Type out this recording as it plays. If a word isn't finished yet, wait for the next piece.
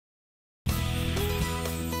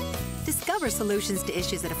Discover solutions to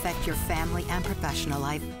issues that affect your family and professional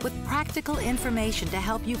life with practical information to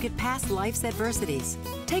help you get past life's adversities.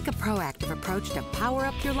 Take a proactive approach to power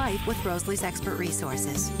up your life with Rosalie's expert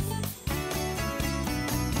resources.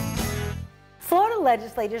 Florida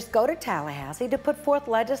legislators go to Tallahassee to put forth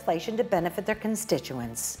legislation to benefit their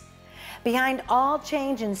constituents. Behind all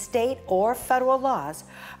change in state or federal laws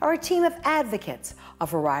are a team of advocates, a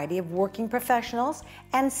variety of working professionals,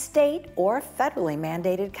 and state or federally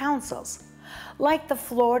mandated councils, like the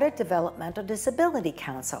Florida Developmental Disability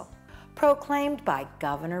Council, proclaimed by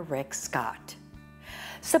Governor Rick Scott.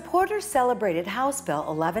 Supporters celebrated House Bill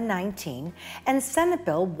 1119 and Senate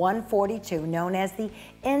Bill 142, known as the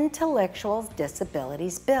Intellectual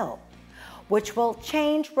Disabilities Bill, which will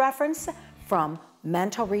change reference from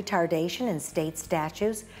mental retardation in state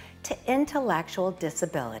statutes to intellectual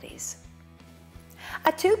disabilities.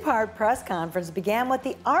 A two-part press conference began with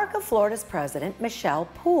the ARC of Florida's president, Michelle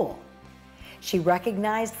Poole. She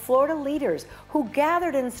recognized Florida leaders who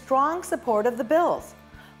gathered in strong support of the bills,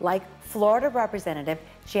 like Florida Representative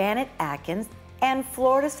Janet Atkins and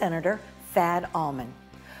Florida Senator Thad Allman,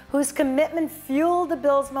 whose commitment fueled the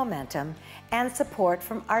bill's momentum and support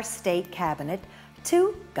from our state cabinet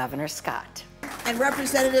to Governor Scott. And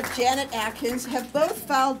Representative Janet Atkins have both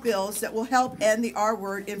filed bills that will help end the R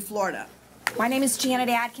word in Florida. My name is Janet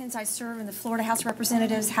Atkins. I serve in the Florida House of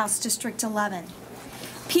Representatives, House District 11.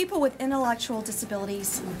 People with intellectual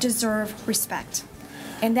disabilities deserve respect.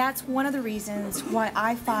 And that's one of the reasons why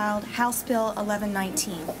I filed House Bill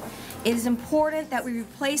 1119. It is important that we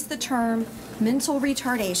replace the term mental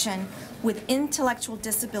retardation with intellectual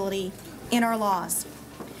disability in our laws.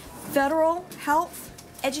 Federal health,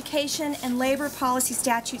 education, and labor policy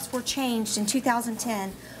statutes were changed in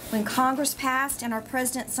 2010 when Congress passed and our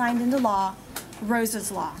president signed into law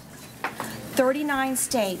Rosa's Law. 39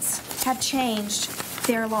 states have changed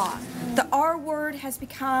their law. The R word has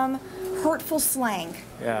become hurtful slang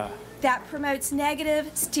that promotes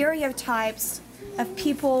negative stereotypes of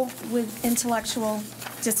people with intellectual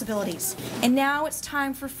disabilities. And now it's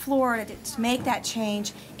time for Florida to make that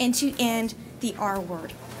change and to end the R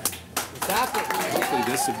word. Hopefully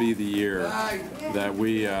this will be the year that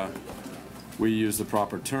we use the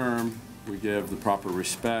proper term, we give the proper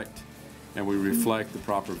respect, and we reflect the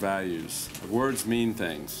proper values. Words mean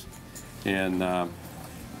things, and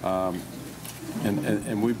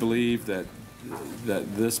we believe that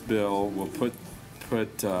this bill will put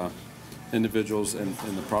individuals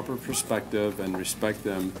in the proper perspective and respect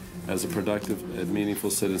them as a productive and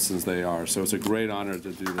meaningful citizens they are. So it's a great honor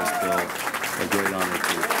to do this bill. A great honor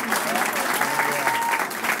to.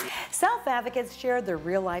 Self-advocates shared their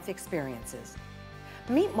real-life experiences.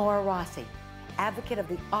 Meet Maura Rossi, advocate of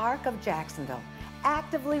the ARC of Jacksonville,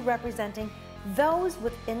 actively representing those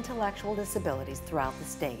with intellectual disabilities throughout the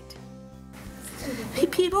state.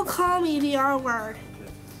 People call me the R word.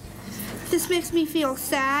 This makes me feel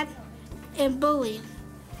sad and bullied.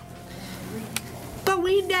 But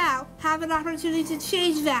we now have an opportunity to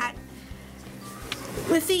change that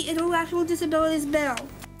with the Intellectual Disabilities Bill.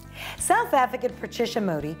 Self-advocate Patricia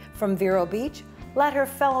Moody from Vero Beach let her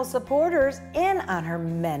fellow supporters in on her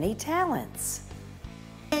many talents.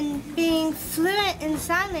 And being fluent in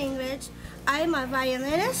sign language, I'm a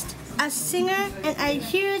violinist, a singer, and a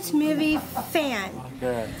huge movie fan.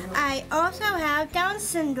 I also have Down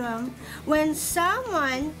syndrome. When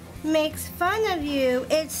someone makes fun of you,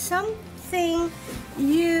 it's something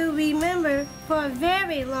you remember for a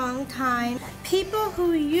very long time. People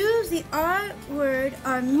who use the R word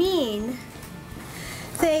are mean.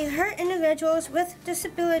 They hurt individuals with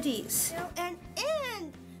disabilities. And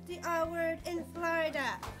end the R word in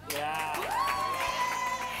Florida.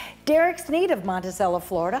 Derek Sneed of Monticello,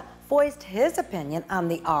 Florida, voiced his opinion on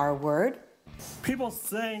the R word. People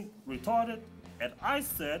saying retarded, and I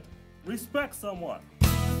said respect someone.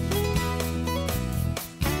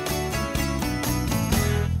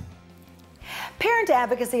 Parent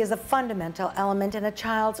advocacy is a fundamental element in a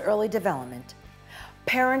child's early development.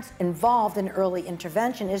 Parents involved in early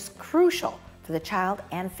intervention is crucial for the child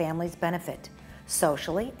and family's benefit,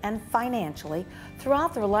 socially and financially,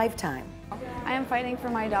 throughout their lifetime. I am fighting for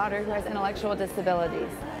my daughter who has intellectual disabilities,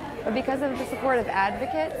 but because of the support of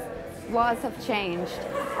advocates, laws have changed,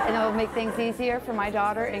 and it will make things easier for my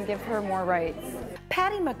daughter and give her more rights.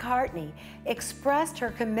 Patty McCartney expressed her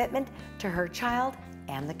commitment to her child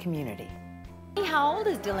and the community. How old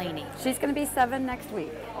is Delaney? She's going to be 7 next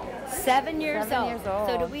week. 7 years old. 7 years old.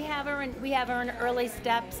 So do we have her in early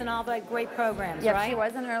steps and all the great programs, Yep, right? she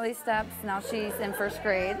was in early steps. Now she's in 1st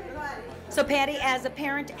grade. So Patty, as a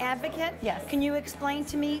parent advocate, yes, can you explain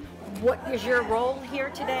to me what is your role here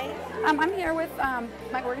today? I'm here with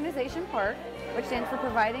my organization, PARC, which stands for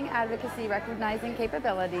Providing Advocacy Recognizing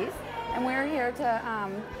Capabilities, and we're here to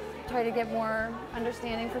try to get more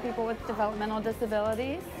understanding for people with developmental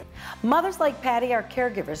disabilities. Mothers like Patty are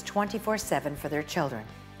caregivers 24/7 for their children.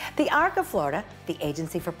 The ARC of Florida, the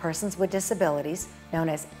Agency for Persons with Disabilities, known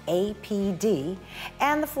as APD,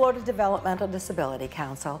 and the Florida Developmental Disability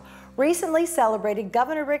Council recently celebrated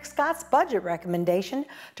Governor Rick Scott's budget recommendation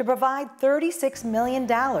to provide $36 million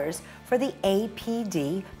for the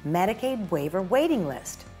APD Medicaid waiver waiting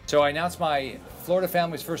list. So I announced my Florida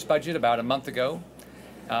Families First budget about a month ago.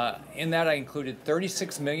 In that I included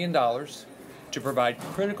 $36 million to provide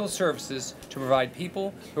critical services to provide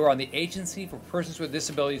people who are on the Agency for Persons with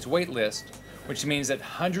Disabilities wait list, which means that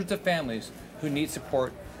hundreds of families who need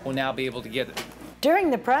support will now be able to get it. During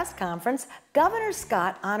the press conference, Governor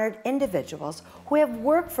Scott honored individuals who have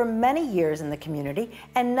worked for many years in the community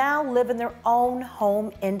and now live in their own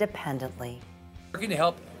home independently. Working to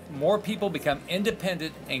help more people become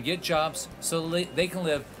independent and get jobs so they can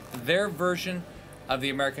live their version of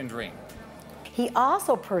the American dream. He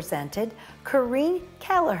also presented Corinne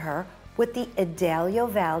Kelleher with the Idelio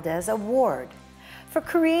Valdez Award for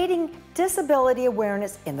creating disability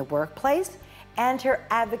awareness in the workplace and her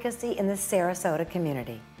advocacy in the Sarasota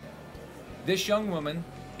community. This young woman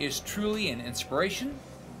is truly an inspiration,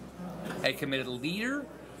 a committed leader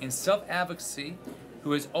in self-advocacy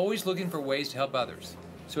who is always looking for ways to help others.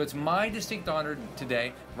 So it's my distinct honor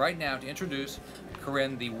today, right now, to introduce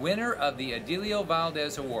Corinne, the winner of the Idelio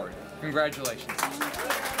Valdez Award. Congratulations.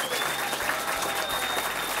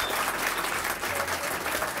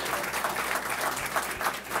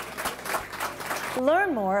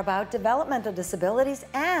 Learn more about developmental disabilities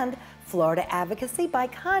and Florida advocacy by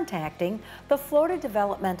contacting the Florida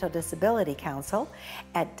Developmental Disability Council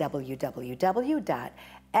at www.fddc.org.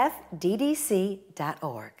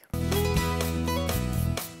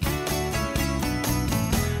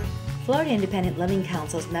 Florida Independent Living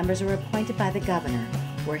Council's members are appointed by the governor,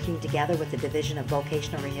 working together with the Division of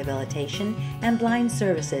Vocational Rehabilitation and Blind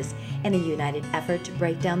Services in a united effort to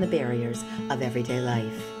break down the barriers of everyday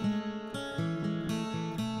life.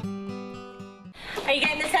 Are you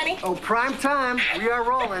getting this, honey? Oh, prime time. We are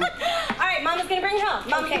rolling. All right, Mama's gonna bring it home.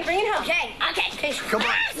 Mama's gonna bring it home. Okay. Come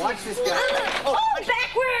on, watch this guy. Oh,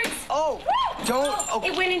 backwards! Oh, don't. Oh.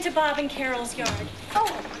 It went into Bob and Carol's yard. Oh,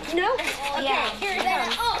 no? Okay, here it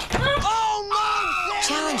comes. Oh, no!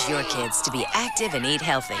 Challenge your kids to be active and eat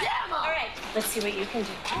healthy. All right, let's see what you can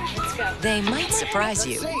do. Let's go. They might surprise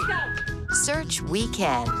you. Let's go. Search We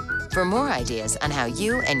Can for more ideas on how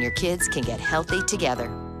you and your kids can get healthy together.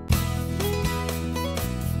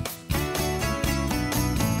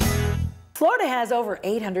 Florida has over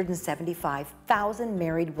 875,000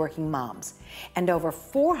 married working moms and over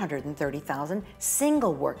 430,000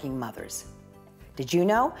 single working mothers. Did you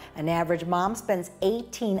know an average mom spends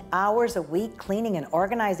 18 hours a week cleaning and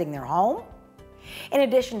organizing their home? In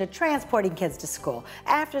addition to transporting kids to school,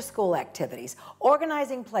 after-school activities,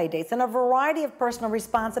 organizing play dates, and a variety of personal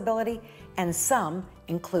responsibility, and some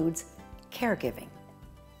includes caregiving.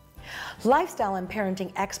 Lifestyle and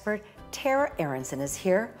parenting expert Tara Aronson is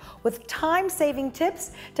here with time-saving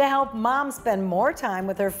tips to help moms spend more time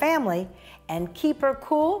with her family and keep her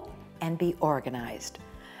cool and be organized.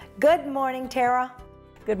 Good morning, Tara.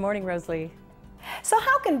 Good morning, Rosalie. So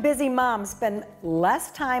how can busy moms spend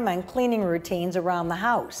less time on cleaning routines around the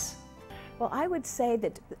house? Well, I would say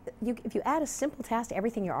that if you add a simple task to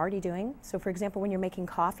everything you're already doing, so for example, when you're making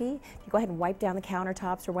coffee, you go ahead and wipe down the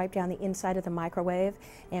countertops or wipe down the inside of the microwave,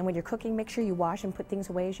 and when you're cooking, make sure you wash and put things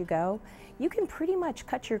away as you go. You can pretty much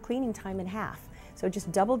cut your cleaning time in half. So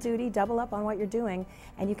just double duty, double up on what you're doing,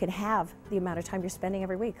 and you can have the amount of time you're spending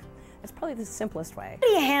every week. That's probably the simplest way. How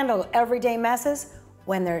do you handle everyday messes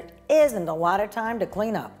when there isn't a lot of time to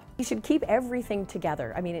clean up? You should keep everything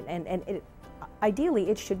together. I mean, ideally,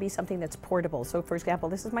 it should be something that's portable. So for example,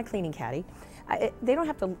 this is my cleaning caddy. They don't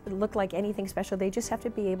have to look like anything special. They just have to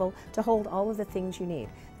be able to hold all of the things you need.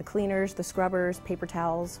 The cleaners, the scrubbers, paper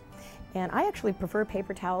towels. And I actually prefer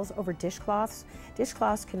paper towels over dishcloths.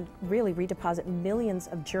 Dishcloths can really redeposit millions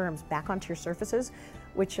of germs back onto your surfaces,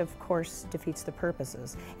 which of course defeats the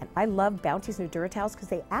purposes. And I love Bounty's new Duratowels because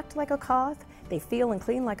they act like a cloth, they feel and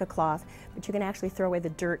clean like a cloth, but you can actually throw away the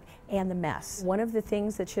dirt and the mess. One of the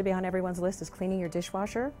things that should be on everyone's list is cleaning your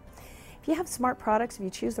dishwasher. If you have smart products, if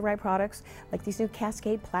you choose the right products, like these new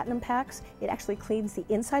Cascade Platinum packs, it actually cleans the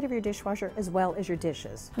inside of your dishwasher as well as your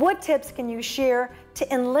dishes. What tips can you share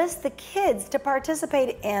to enlist the kids to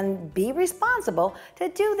participate and be responsible to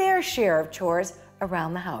do their share of chores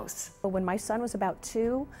around the house. When my son was about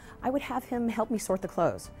 2, I would have him help me sort the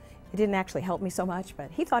clothes. It didn't actually help me so much, but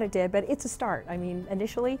he thought it did, but it's a start. I mean,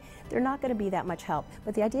 initially, they're not going to be that much help,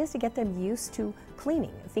 but the idea is to get them used to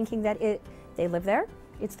cleaning, thinking that they live there,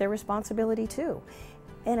 it's their responsibility too.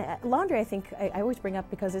 And laundry, I think, I always bring up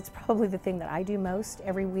because it's probably the thing that I do most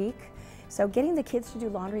every week. So getting the kids to do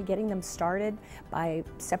laundry, getting them started by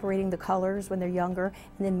separating the colors when they're younger,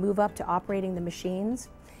 and then move up to operating the machines.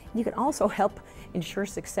 You can also help ensure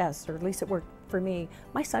success, or at least it worked for me.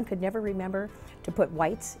 My son could never remember to put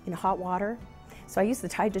whites in hot water. So I use the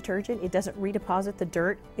Tide detergent. It doesn't redeposit the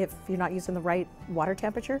dirt if you're not using the right water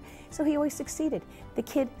temperature. So he always succeeded. The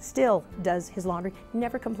kid still does his laundry,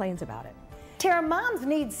 never complains about it. Tara, moms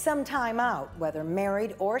need some time out, whether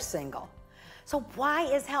married or single. So why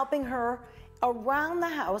is helping her around the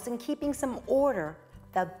house and keeping some order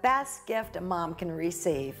the best gift a mom can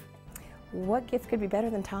receive? What gift could be better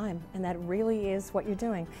than time? And that really is what you're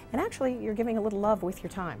doing. And actually, you're giving a little love with your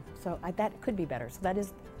time. So that could be better. So that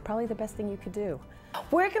is probably the best thing you could do.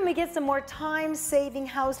 Where can we get some more time-saving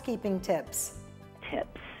housekeeping tips?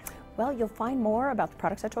 Well, you'll find more about the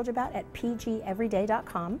products I told you about at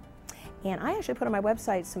pgeveryday.com. And I actually put on my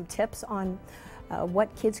website some tips on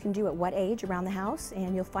what kids can do at what age around the house,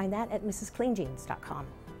 and you'll find that at mrscleanjeans.com.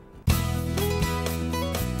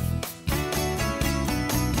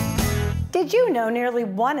 Did you know nearly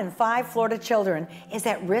 1 in 5 Florida children is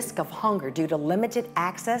at risk of hunger due to limited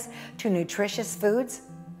access to nutritious foods?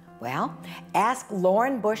 Well, ask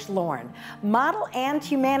Lauren Bush Lauren, model and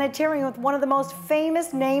humanitarian with one of the most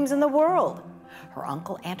famous names in the world. Her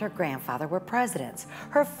uncle and her grandfather were presidents.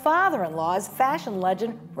 Her father-in-law is fashion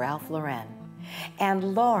legend Ralph Lauren.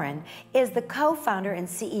 And Lauren is the co-founder and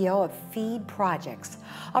CEO of Feed Projects,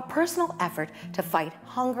 a personal effort to fight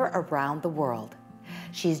hunger around the world.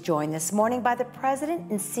 She's joined this morning by the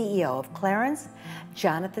president and CEO of Clarence,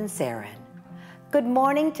 Jonathan Sarin. Good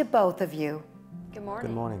morning to both of you. Good morning.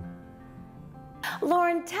 Good morning.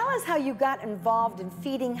 Lauren, tell us how you got involved in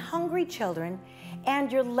feeding hungry children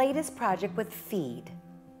and your latest project with Feed.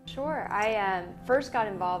 Sure. I first got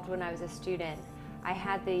involved when I was a student. I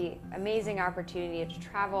had the amazing opportunity to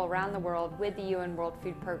travel around the world with the UN World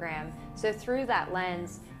Food Program. So through that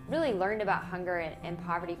lens, really learned about hunger and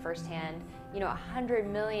poverty firsthand. You know, 100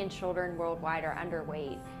 million children worldwide are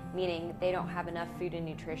underweight, meaning they don't have enough food and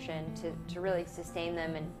nutrition to really sustain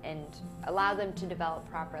them and allow them to develop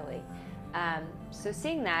properly. So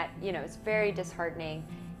seeing that, you know, it's very disheartening.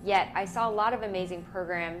 Yet I saw a lot of amazing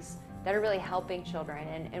programs that are really helping children,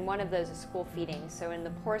 and one of those is school feeding. So in the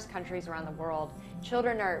poorest countries around the world,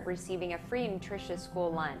 children are receiving a free nutritious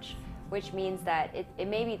school lunch, which means that it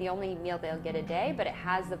may be the only meal they'll get a day, but it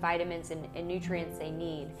has the vitamins and nutrients they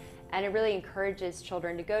need. And it really encourages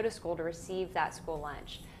children to go to school to receive that school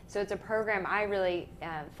lunch. So it's a program I really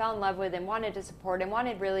fell in love with and wanted to support, and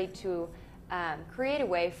wanted really to create a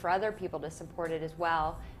way for other people to support it as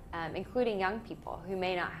well, including young people who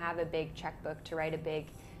may not have a big checkbook to write a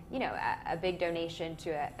big donation to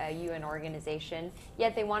a UN organization,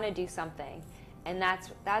 yet they want to do something. And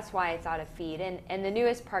that's why I thought of Feed. And the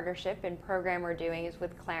newest partnership and program we're doing is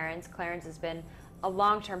with Clarence. Clarence has been a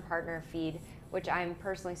long-term partner of Feed, which I'm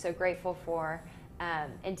personally so grateful for.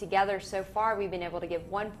 And together so far we've been able to give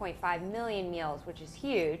 1.5 million meals, which is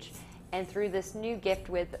huge. And through this new Gift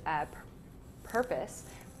with Purpose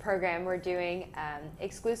program we're doing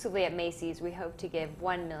exclusively at Macy's, we hope to give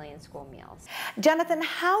 1 million school meals. Jonathan,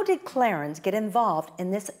 how did Clarence get involved in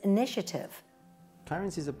this initiative?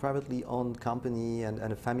 Clarence is a privately owned company and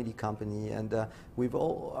a family company, and we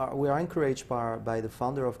are encouraged by the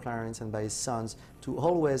founder of Clarence and by his sons to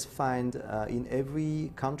always find in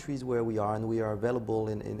every countries where we are, and we are available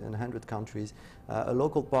in 100 countries, a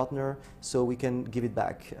local partner so we can give it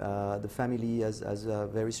back. The family has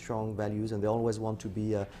very strong values, and they always want to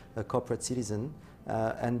be a corporate citizen.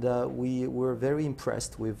 And we were very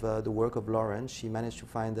impressed with the work of Lauren. She managed to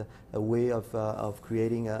find a way of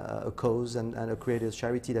creating a cause and create a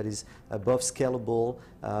charity that is both scalable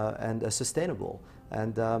and sustainable.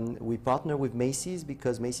 And we partner with Macy's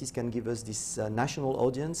because Macy's can give us this national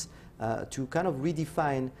audience to kind of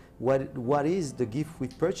redefine what is the gift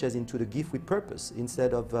with purchase into the gift with purpose.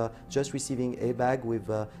 Instead of just receiving a bag with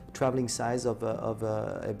traveling size of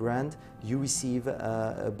a brand, you receive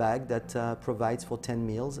a bag that provides for 10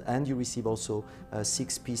 meals, and you receive also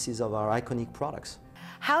 6 pieces of our iconic products.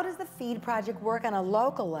 How does the Feed Project work on a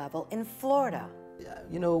local level in Florida?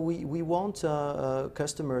 you know, we want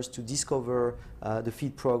customers to discover the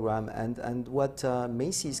FEED program, and what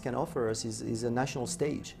Macy's can offer us is a national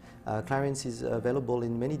stage. Clarence is available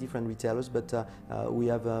in many different retailers, but we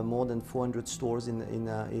have more than 400 stores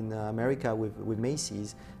in America with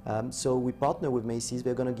Macy's. So we partner with Macy's.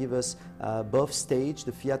 They're going to give us both stage,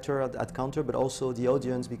 the theater at counter, but also the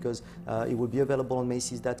audience, because it will be available on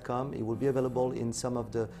Macy's.com. It will be available in some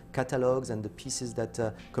of the catalogs and the pieces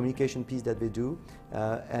that communication piece that they do,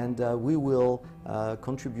 and we will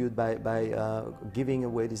contribute by giving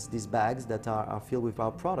away these bags that are filled with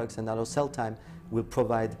our products, and at our sell time will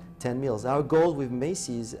provide 10 meals. Our goal with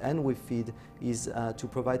Macy's and with Feed is to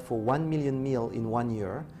provide for 1 million meals in 1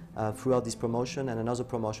 year throughout this promotion and another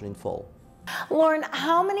promotion in fall. Lauren,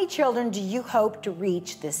 how many children do you hope to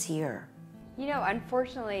reach this year? You know,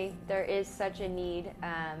 unfortunately, there is such a need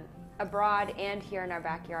abroad and here in our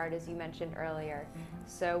backyard, as you mentioned earlier.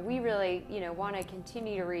 So we really, you know, want to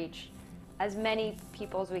continue to reach as many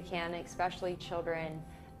people as we can, especially children,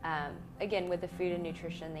 again, with the food and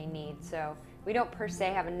nutrition they need. So we don't per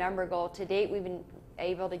se have a number goal. To date, we've been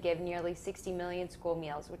able to give nearly 60 million school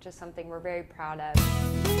meals, which is something we're very proud of.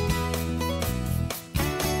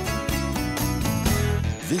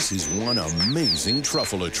 This is one amazing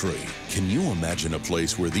truffula tree. Can you imagine a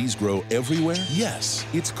place where these grow everywhere? Yes,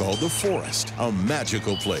 it's called the forest, a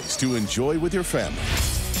magical place to enjoy with your family.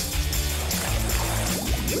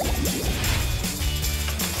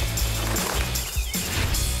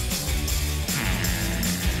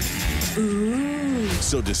 Ooh.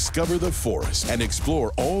 So discover the forest and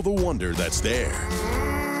explore all the wonder that's there.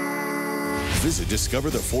 Visit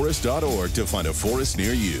discovertheforest.org to find a forest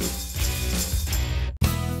near you.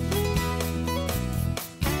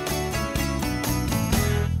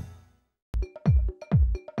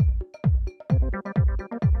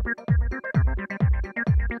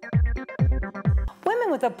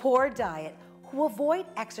 Women with a poor diet who avoid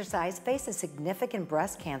exercise face a significant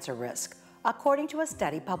breast cancer risk, according to a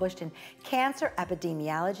study published in Cancer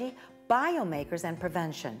Epidemiology, Biomarkers and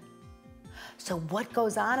Prevention. So what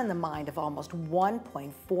goes on in the mind of almost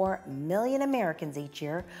 1.4 million Americans each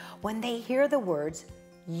year when they hear the words,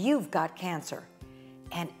 "You've got cancer,"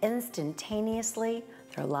 and instantaneously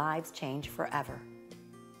their lives change forever?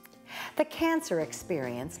 The Cancer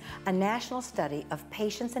Experience, a national study of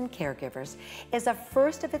patients and caregivers, is a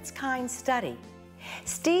first-of-its-kind study.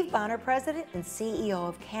 Steve Bonner, President and CEO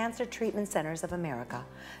of Cancer Treatment Centers of America,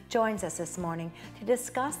 joins us this morning to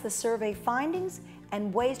discuss the survey findings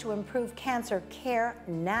and ways to improve cancer care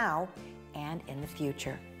now and in the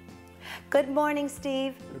future. Good morning,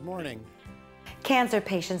 Steve. Good morning. Cancer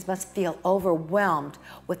patients must feel overwhelmed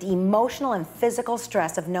with the emotional and physical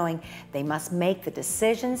stress of knowing they must make the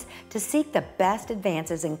decisions to seek the best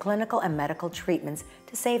advances in clinical and medical treatments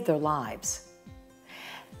to save their lives.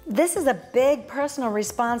 This is a big personal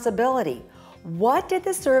responsibility. What did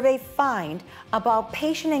the survey find about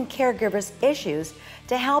patient and caregivers' issues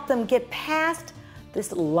to help them get past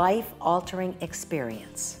this life-altering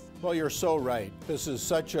experience? Well, you're so right. This is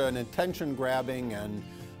such an attention-grabbing and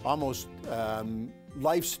almost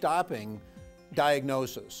life-stopping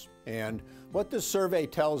diagnosis. And what this survey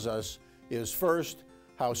tells us is, first,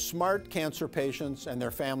 how smart cancer patients and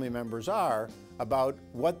their family members are about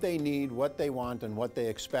what they need, what they want, and what they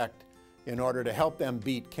expect in order to help them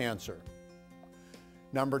beat cancer.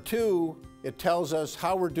 Number two, it tells us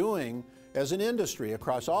how we're doing as an industry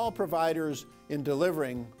across all providers in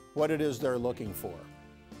delivering what it is they're looking for.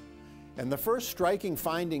 And the first striking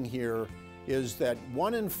finding here is that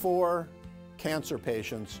 1 in 4 cancer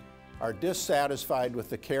patients are dissatisfied with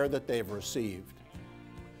the care that they've received.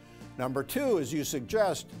 Number two, as you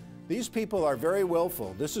suggest, these people are very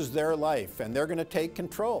willful. This is their life, and they're going to take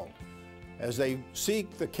control as they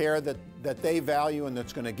seek the care that they value and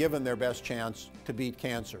that's going to give them their best chance to beat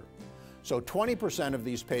cancer. So 20% of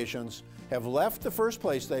these patients have left the first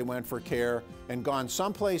place they went for care and gone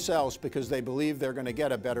someplace else because they believe they're going to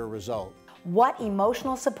get a better result. What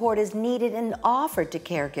emotional support is needed and offered to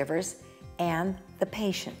caregivers and the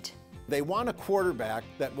patient? They want a quarterback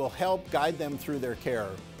that will help guide them through their care.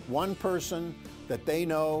 One person that they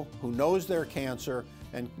know, who knows their cancer,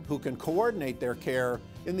 and who can coordinate their care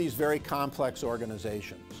in these very complex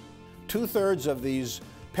organizations. 2/3 of these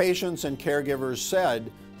patients and caregivers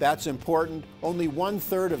said that's important. Only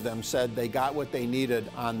 1/3 of them said they got what they needed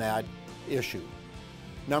on that issue.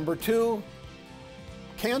 Number two,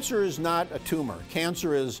 cancer is not a tumor.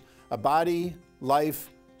 Cancer is a body, life,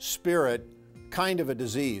 spirit kind of a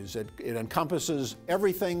disease. It encompasses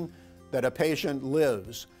everything that a patient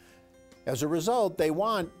lives. As a result, they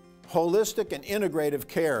want holistic and integrative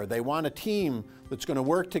care. They want a team that's going to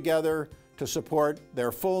work together to support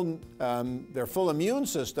their full immune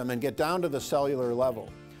system and get down to the cellular level.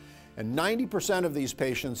 And 90% of these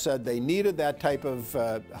patients said they needed that type of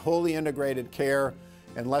wholly integrated care,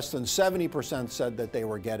 and less than 70% said that they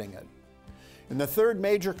were getting it. And the third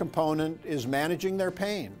major component is managing their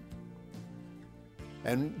pain.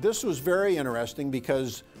 And this was very interesting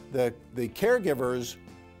because the caregivers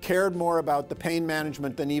cared more about the pain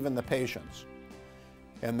management than even the patients.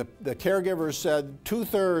 And the caregivers said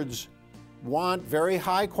 2/3 want very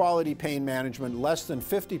high quality pain management, less than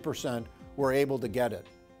 50% were able to get it.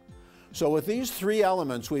 So with these three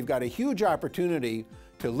elements, we've got a huge opportunity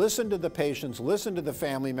to listen to the patients, listen to the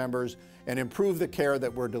family members, and improve the care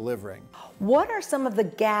that we're delivering. What are some of the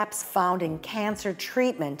gaps found in cancer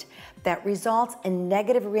treatment that results in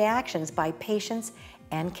negative reactions by patients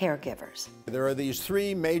and caregivers? There are these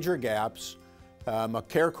three major gaps. A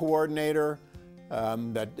care coordinator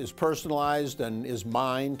that is personalized and is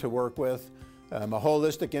mine to work with, a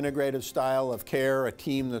holistic integrative style of care, a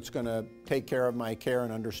team that's going to take care of my care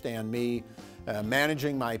and understand me,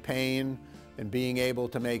 managing my pain and being able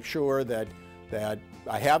to make sure that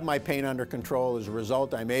I have my pain under control. As a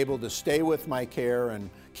result, I'm able to stay with my care and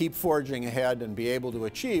keep forging ahead and be able to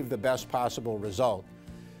achieve the best possible result.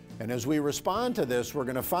 And as we respond to this, we're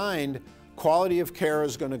going to find quality of care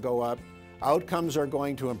is going to go up, outcomes are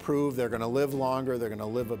going to improve, they're going to live longer, they're going to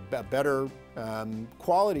live a better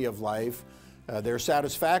quality of life, their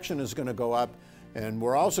satisfaction is going to go up, and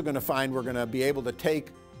we're also going to find we're going to be able to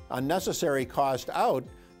take unnecessary cost out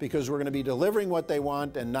because we're going to be delivering what they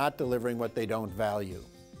want and not delivering what they don't value.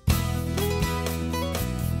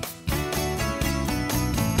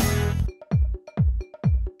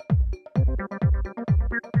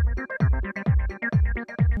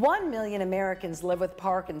 One million Americans live with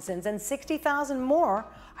Parkinson's, and 60,000 more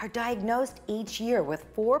are diagnosed each year, with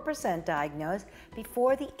 4% diagnosed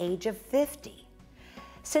before the age of 50.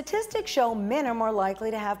 Statistics show men are more likely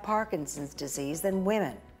to have Parkinson's disease than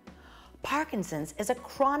women. Parkinson's is a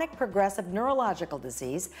chronic progressive neurological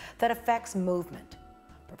disease that affects movement.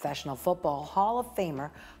 Professional football Hall of Famer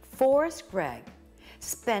Forrest Gregg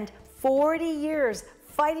spent 40 years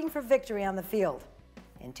fighting for victory on the field.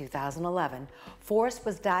 In 2011, Forrest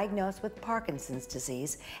was diagnosed with Parkinson's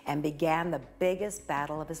disease and began the biggest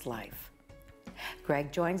battle of his life.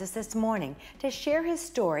 Gregg joins us this morning to share his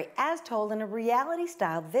story as told in a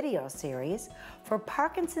reality-style video series for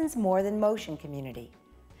Parkinson's More Than Motion community.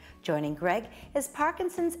 Joining Gregg is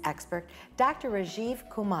Parkinson's expert Dr. Rajiv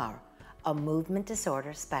Kumar, a movement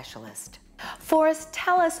disorder specialist. Forrest,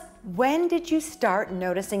 tell us, when did you start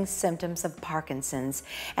noticing symptoms of Parkinson's,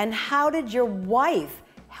 and how did your wife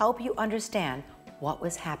help you understand what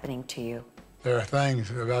was happening to you? There are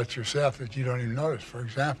things about yourself that you don't even notice. For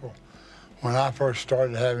example, when I first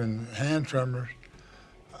started having hand tremors,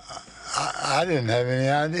 I didn't have any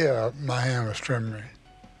idea my hand was tremoring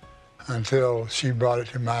until she brought it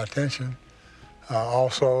to my attention.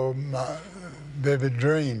 Also, my vivid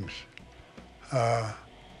dreams.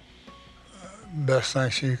 Best thing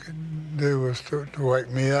she could do was to wake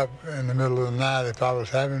me up in the middle of the night if I was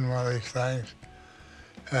having one of these things.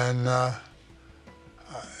 And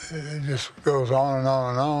it just goes on and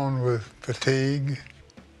on and on with fatigue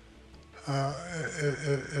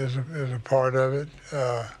is a part of it.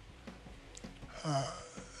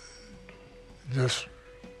 Just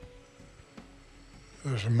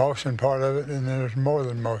there's a motion part of it, and there's more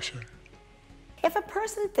than motion. If a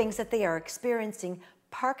person thinks that they are experiencing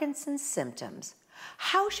Parkinson's symptoms,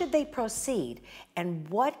 how should they proceed, and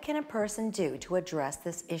what can a person do to address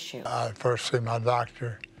this issue? I'd first see my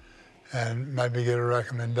doctor and maybe get a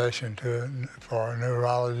recommendation for a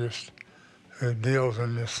neurologist who deals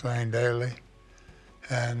in this thing daily.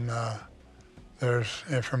 And there's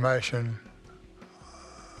information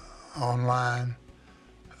online,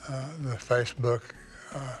 the Facebook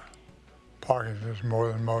Parkinson's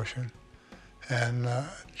More Than Motion, and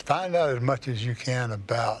find out as much as you can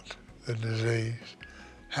about the disease.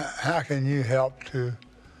 How can you help to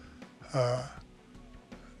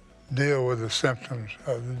deal with the symptoms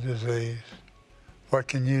of the disease? What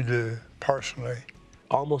can you do personally?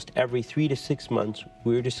 Almost every 3 to 6 months,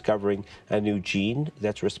 we're discovering a new gene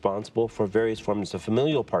that's responsible for various forms of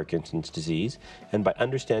familial Parkinson's disease. And by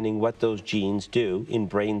understanding what those genes do in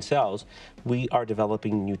brain cells, we are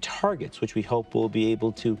developing new targets, which we hope will be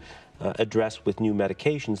able to address with new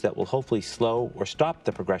medications that will hopefully slow or stop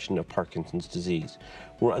the progression of Parkinson's disease.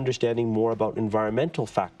 We're understanding more about environmental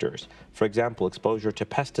factors. For example, exposure to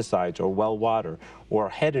pesticides or well water or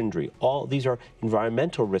head injury. All these are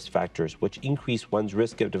environmental risk factors which increase one's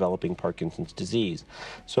risk of developing Parkinson's disease.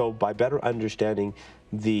 So by better understanding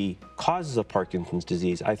the causes of Parkinson's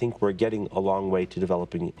disease, I think we're getting a long way to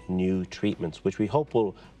developing new treatments, which we hope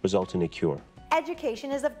will result in a cure.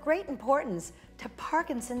 Education is of great importance to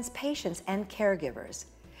Parkinson's patients and caregivers.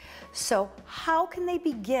 So how can they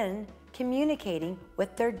begin communicating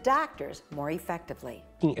with their doctors more effectively?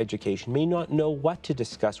 Education may not know what to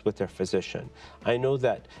discuss with their physician. I know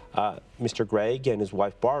that Mr. Gregg and his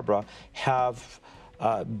wife Barbara have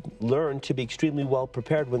learned to be extremely well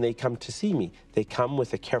prepared when they come to see me. They come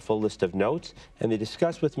with a careful list of notes and they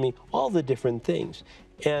discuss with me all the different things.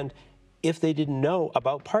 And if they didn't know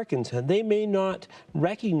about Parkinson, they may not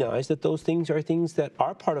recognize that those things are things that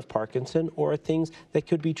are part of Parkinson or things that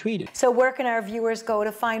could be treated. So where can our viewers go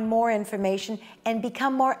to find more information and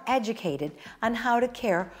become more educated on how to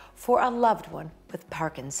care for a loved one with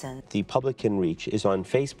Parkinson? The public can reach is on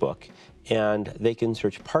Facebook, and they can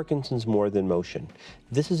search Parkinson's More Than Motion.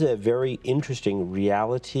 This is a very interesting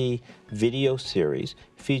reality video series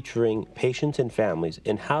featuring patients and families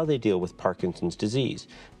and how they deal with Parkinson's disease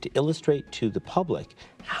to illustrate to the public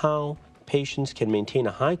how patients can maintain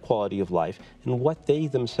a high quality of life and what they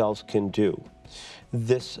themselves can do.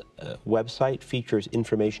 This website features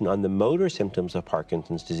information on the motor symptoms of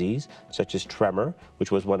Parkinson's disease, such as tremor,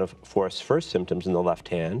 which was one of Forrest's first symptoms in the left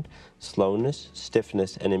hand, slowness,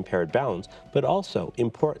 stiffness, and impaired balance. But also,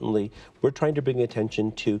 importantly, we're trying to bring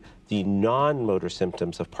attention to the non-motor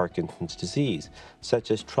symptoms of Parkinson's disease,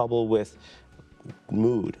 such as trouble with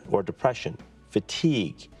mood or depression,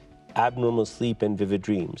 fatigue, abnormal sleep and vivid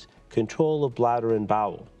dreams, control of bladder and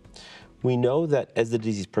bowel. We know that as the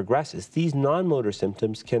disease progresses, these non-motor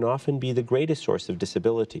symptoms can often be the greatest source of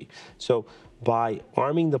disability. So by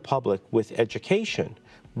arming the public with education,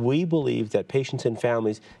 we believe that patients and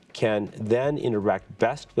families can then interact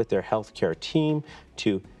best with their healthcare team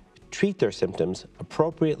to treat their symptoms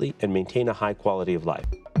appropriately and maintain a high quality of life.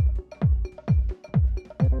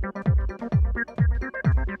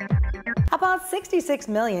 About 66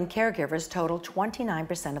 million caregivers total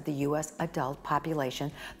 29% of the U.S. adult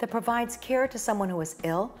population that provides care to someone who is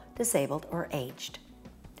ill, disabled, or aged.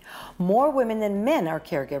 More women than men are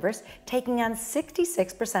caregivers, taking on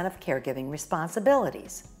 66% of caregiving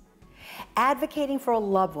responsibilities. Advocating for a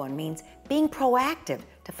loved one means being proactive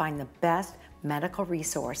to find the best medical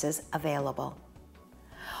resources available.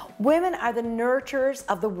 Women are the nurturers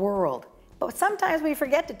of the world, but sometimes we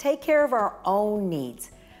forget to take care of our own needs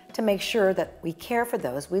to make sure that we care for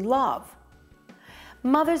those we love.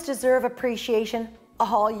 Mothers deserve appreciation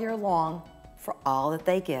all year long for all that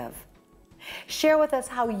they give. Share with us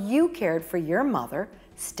how you cared for your mother,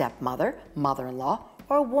 stepmother, mother-in-law,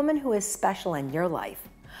 or a woman who is special in your life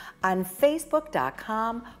on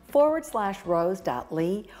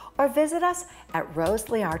facebook.com/rose.lee or visit us at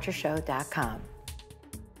roseleearchershow.com.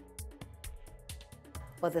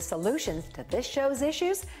 Will the solutions to this show's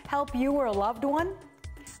issues help you or a loved one?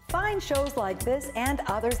 Find shows like this and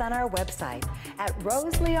others on our website at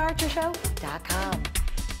roseleearchershow.com.